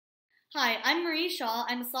Hi, I'm Marie Shaw.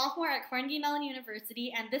 I'm a sophomore at Carnegie Mellon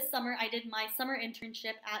University, and this summer I did my summer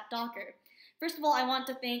internship at Docker. First of all, I want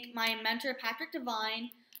to thank my mentor Patrick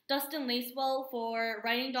Devine, Dustin Lacewell for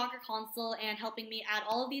writing Docker Console and helping me add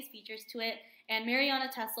all of these features to it, and Mariana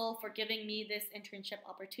Tessel for giving me this internship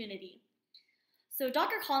opportunity. So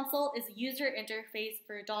Docker Console is a user interface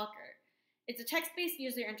for Docker. It's a text-based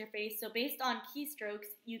user interface, so based on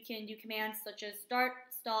keystrokes, you can do commands such as start,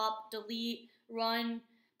 stop, delete, run,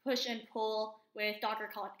 push, and pull with Docker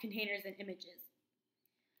containers and images.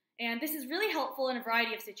 And this is really helpful in a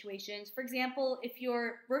variety of situations. For example, if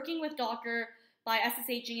you're working with Docker by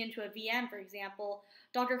SSHing into a VM, for example,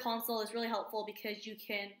 Docker Console is really helpful because you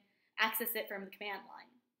can access it from the command line.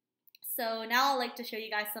 So now I'd like to show you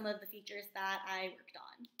guys some of the features that I worked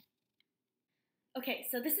on. Okay,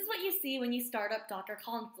 so this is what you see when you start up Docker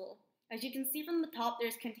Console. As you can see from the top,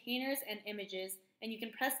 there's containers and images, and you can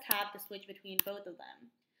press tab to switch between both of them.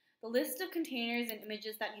 The list of containers and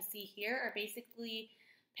images that you see here are basically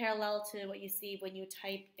parallel to what you see when you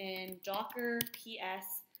type in Docker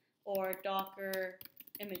PS or Docker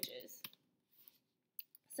images.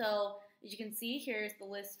 So as you can see, here's the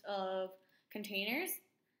list of containers,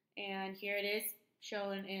 and here it is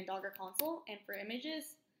shown in Docker Console, and for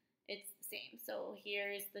images, it's the same. So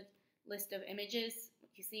here's the list of images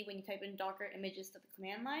you see when you type in Docker images to the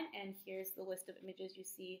command line, and here's the list of images you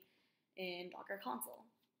see in Docker Console.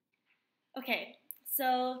 Okay,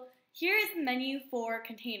 so here is the menu for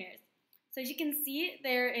containers. So as you can see,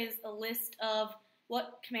 there is a list of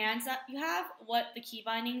what commands that you have, what the key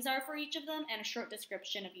bindings are for each of them, and a short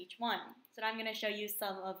description of each one. So now I'm going to show you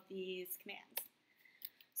some of these commands.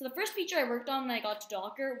 So the first feature I worked on when I got to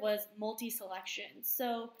Docker was multi-selection.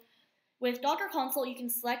 So with Docker Console, you can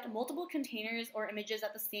select multiple containers or images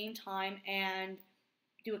at the same time and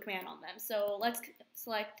do a command on them. So let's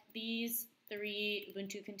select these 3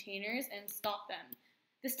 Ubuntu containers and stop them.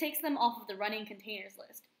 This takes them off of the running containers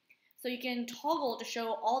list. So you can toggle to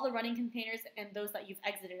show all the running containers and those that you've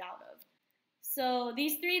exited out of. So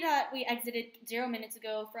these 3 that we exited 0 minutes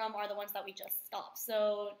ago from are the ones that we just stopped.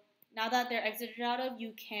 So now that they're exited out of,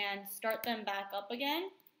 you can start them back up again.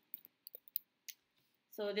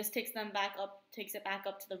 So this takes it back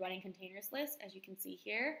up to the running containers list, as you can see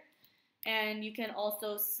here. And you can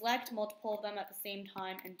also select multiple of them at the same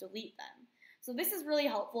time and delete them. So this is really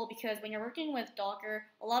helpful because when you're working with Docker,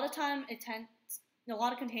 a lot of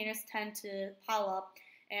containers tend to pile up,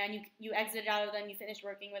 and you exit out of them, you finish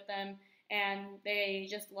working with them, and they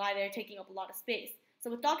just lie there taking up a lot of space.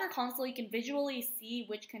 So with Docker Console, you can visually see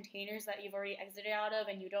which containers that you've already exited out of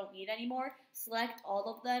and you don't need anymore, select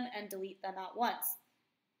all of them, and delete them at once.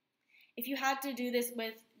 If you had to do this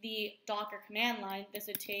with the Docker command line, this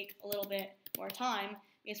would take a little bit more time,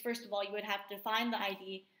 because first of all, you would have to find the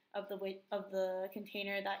ID of the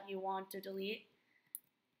container that you want to delete,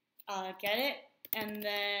 get it, and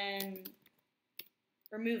then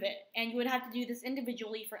remove it. And you would have to do this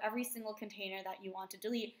individually for every single container that you want to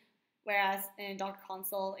delete, whereas in Docker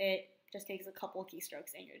Console, it just takes a couple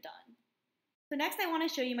keystrokes and you're done. So next I want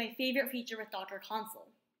to show you my favorite feature with Docker Console,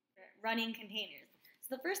 running containers.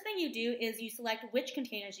 So the first thing you do is you select which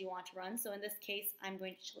containers you want to run. So in this case, I'm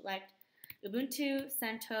going to select Ubuntu,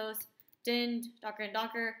 CentOS, Dind, Docker and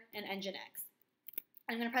Docker, and Nginx.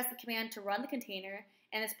 I'm going to press the command to run the container,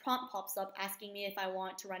 and this prompt pops up asking me if I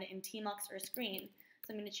want to run it in tmux or screen.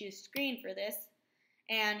 So I'm going to choose screen for this.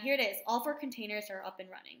 And here it is. All 4 containers are up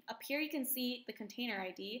and running. Up here you can see the container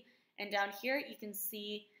ID, and down here you can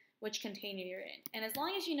see which container you're in. And as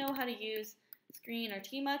long as you know how to use screen or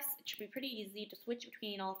tmux, it should be pretty easy to switch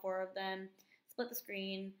between all 4 of them, split the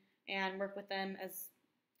screen, and work with them as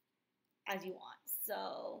you want.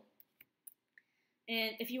 So,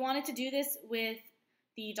 and if you wanted to do this with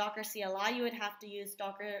the Docker CLI, you would have to use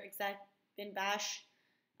docker exec bin bash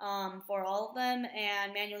for all of them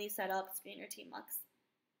and manually set up screen or tmux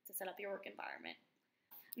to set up your work environment.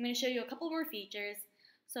 I'm going to show you a couple more features.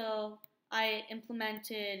 So I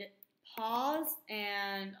implemented pause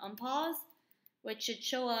and unpause, which should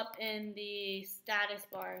show up in the status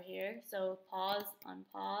bar here. So pause,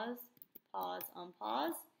 unpause, pause,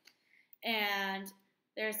 unpause. And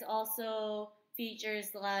there's also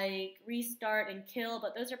features like restart and kill,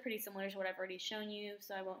 but those are pretty similar to what I've already shown you,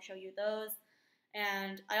 so I won't show you those.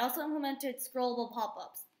 And I also implemented scrollable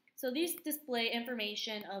pop-ups. So these display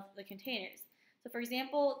information of the containers. So for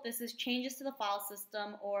example, this is changes to the file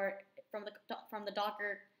system, or from the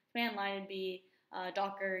Docker command line would be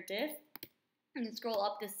docker diff. You can scroll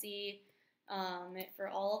up to see it for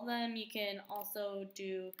all of them. You can also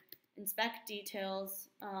do inspect details.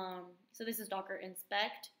 So this is docker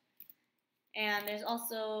inspect. And there's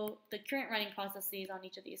also the current running processes on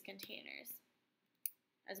each of these containers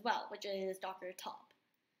as well, which is Docker top.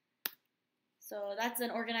 So that's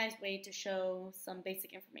an organized way to show some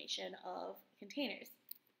basic information of containers.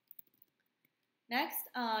 Next,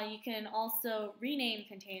 you can also rename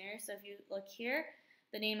containers. So if you look here,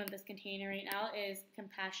 the name of this container right now is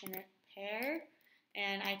Compassionate Pair,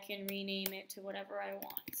 and I can rename it to whatever I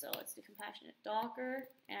want. So let's do Compassionate Docker,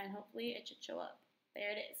 and hopefully it should show up.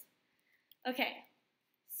 There it is. Okay,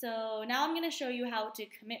 so now I'm going to show you how to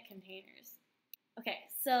commit containers. Okay,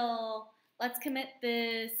 so let's commit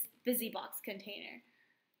this BusyBox container.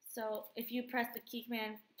 So if you press the key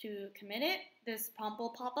command to commit it, this prompt will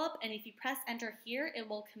pop up, and if you press enter here, it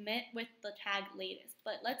will commit with the tag latest.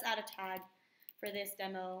 But let's add a tag for this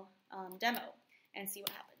demo and see what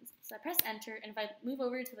happens. So I press enter, and if I move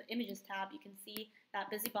over to the images tab, you can see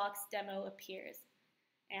that BusyBox demo appears,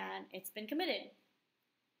 and it's been committed.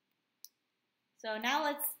 So now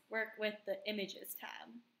let's work with the images tab.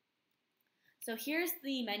 So here's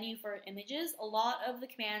the menu for images. A lot of the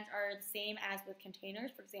commands are the same as with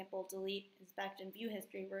containers. For example, delete, inspect, and view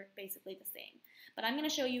history were basically the same. But I'm going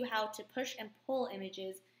to show you how to push and pull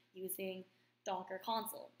images using Docker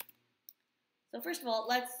Console. So first of all,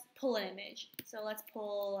 let's pull an image. So let's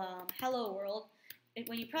pull hello world.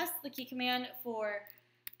 When you press the key command for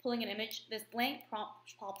pulling an image, this blank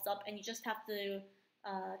prompt pops up, and you just have to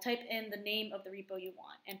type in the name of the repo you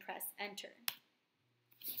want and press enter.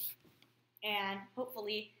 And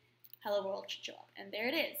hopefully hello world should show up, and there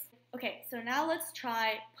it is. Okay, so now let's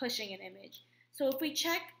try pushing an image. So if we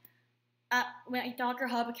check my Docker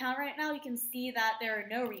Hub account right now, you can see that there are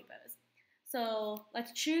no repos. So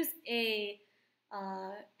let's choose a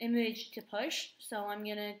image to push. So I'm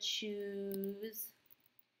gonna choose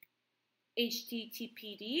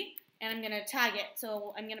HTTPD, and I'm gonna tag it.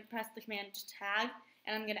 So I'm gonna press the command to tag,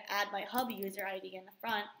 and I'm gonna add my hub user ID in the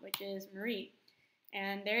front, which is Marie.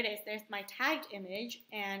 And there it is. There's my tagged image,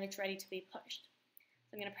 and it's ready to be pushed.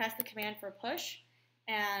 So I'm gonna press the command for push,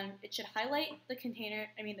 and it should highlight the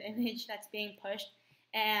the image that's being pushed,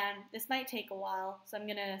 and this might take a while, so I'm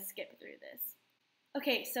gonna skip through this.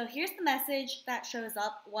 Okay, so here's the message that shows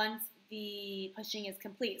up once the pushing is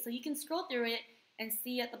complete. So you can scroll through it and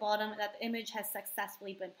see at the bottom that the image has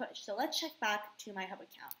successfully been pushed. So let's check back to my Hub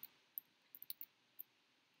account.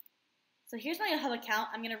 So here's my Hub account.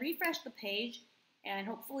 I'm gonna refresh the page, and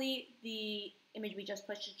hopefully the image we just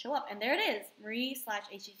pushed should show up. And there it is,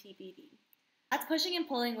 Marie/HTTPD. That's pushing and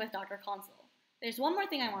pulling with Docker Console. There's one more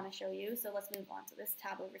thing I want to show you, so let's move on to this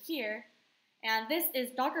tab over here. And this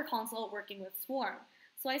is Docker Console working with Swarm.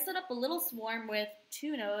 So I set up a little swarm with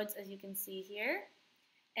 2 nodes, as you can see here,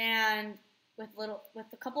 and with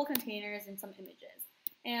a couple containers and some images.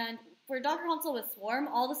 And for Docker Console with Swarm,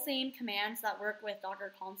 all the same commands that work with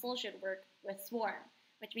Docker Console should work with Swarm,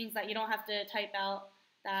 which means that you don't have to type out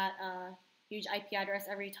that huge IP address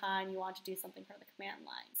every time you want to do something from the command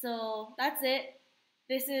line. So that's it.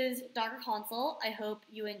 This is Docker Console. I hope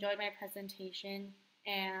you enjoyed my presentation,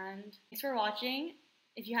 and thanks for watching.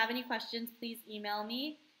 If you have any questions, please email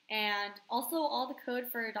me. And also, all the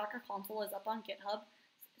code for Docker Console is up on GitHub,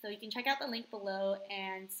 so you can check out the link below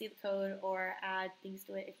and see the code or add things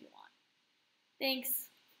to it if you want. Thanks.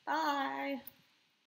 Bye.